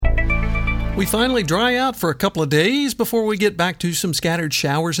We finally dry out for a couple of days before we get back to some scattered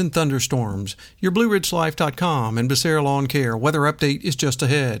showers and thunderstorms. Your BlueRidgeLife.com and Becerra Lawncare weather update is just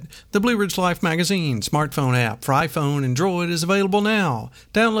ahead. The Blue Ridge Life magazine smartphone app for iPhone and Android is available now.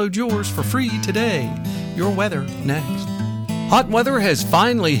 Download yours for free today. Your weather next. Hot weather has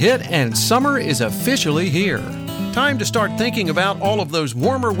finally hit and summer is officially here. Time to start thinking about all of those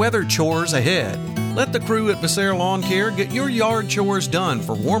warmer weather chores ahead. Let the crew at Becerra Lawncare get your yard chores done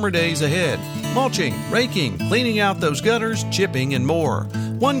for warmer days ahead. Mulching, raking, cleaning out those gutters, chipping, and more.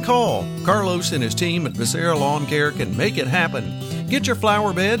 One call. Carlos and his team at Becerra Lawncare can make it happen. Get your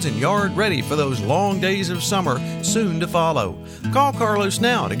flower beds and yard ready for those long days of summer soon to follow. Call Carlos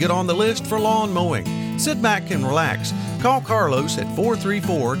now to get on the list for lawn mowing. Sit back and relax. Call Carlos at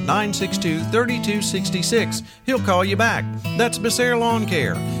 434-962-3266. He'll call you back. That's Becerra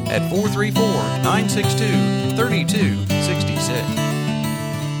Lawncare at 434-962-3266.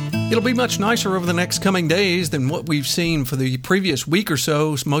 It'll be much nicer over the next coming days than what we've seen for the previous week or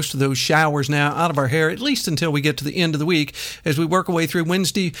so. Most of those showers now out of our hair, at least until we get to the end of the week. As we work our way through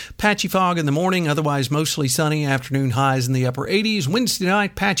Wednesday, patchy fog in the morning, otherwise mostly sunny, afternoon highs in the upper 80s. Wednesday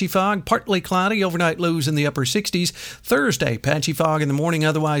night, patchy fog, partly cloudy, overnight lows in the upper 60s. Thursday, patchy fog in the morning,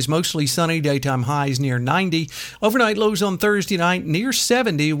 otherwise mostly sunny, daytime highs near 90. Overnight lows on Thursday night near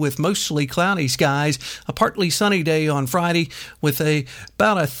 70 with mostly cloudy skies. A partly sunny day on Friday with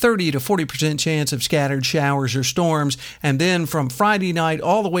about a 30 to 40% chance of scattered showers or storms. And then from Friday night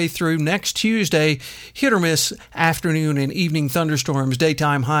all the way through next Tuesday, hit or miss afternoon and evening thunderstorms,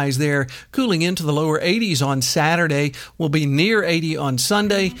 daytime highs there, cooling into the lower 80s on Saturday. Will be near 80 on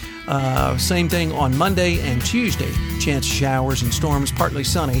Sunday. Same thing on Monday and Tuesday. Chance of showers and storms, partly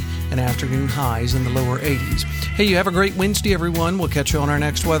sunny, and afternoon highs in the lower 80s. Hey, you have a great Wednesday, everyone. We'll catch you on our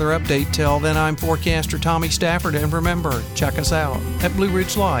next weather update. Till then, I'm forecaster Tommy Stafford, and remember, check us out at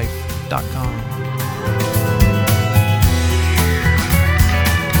BlueRidgeLife.com.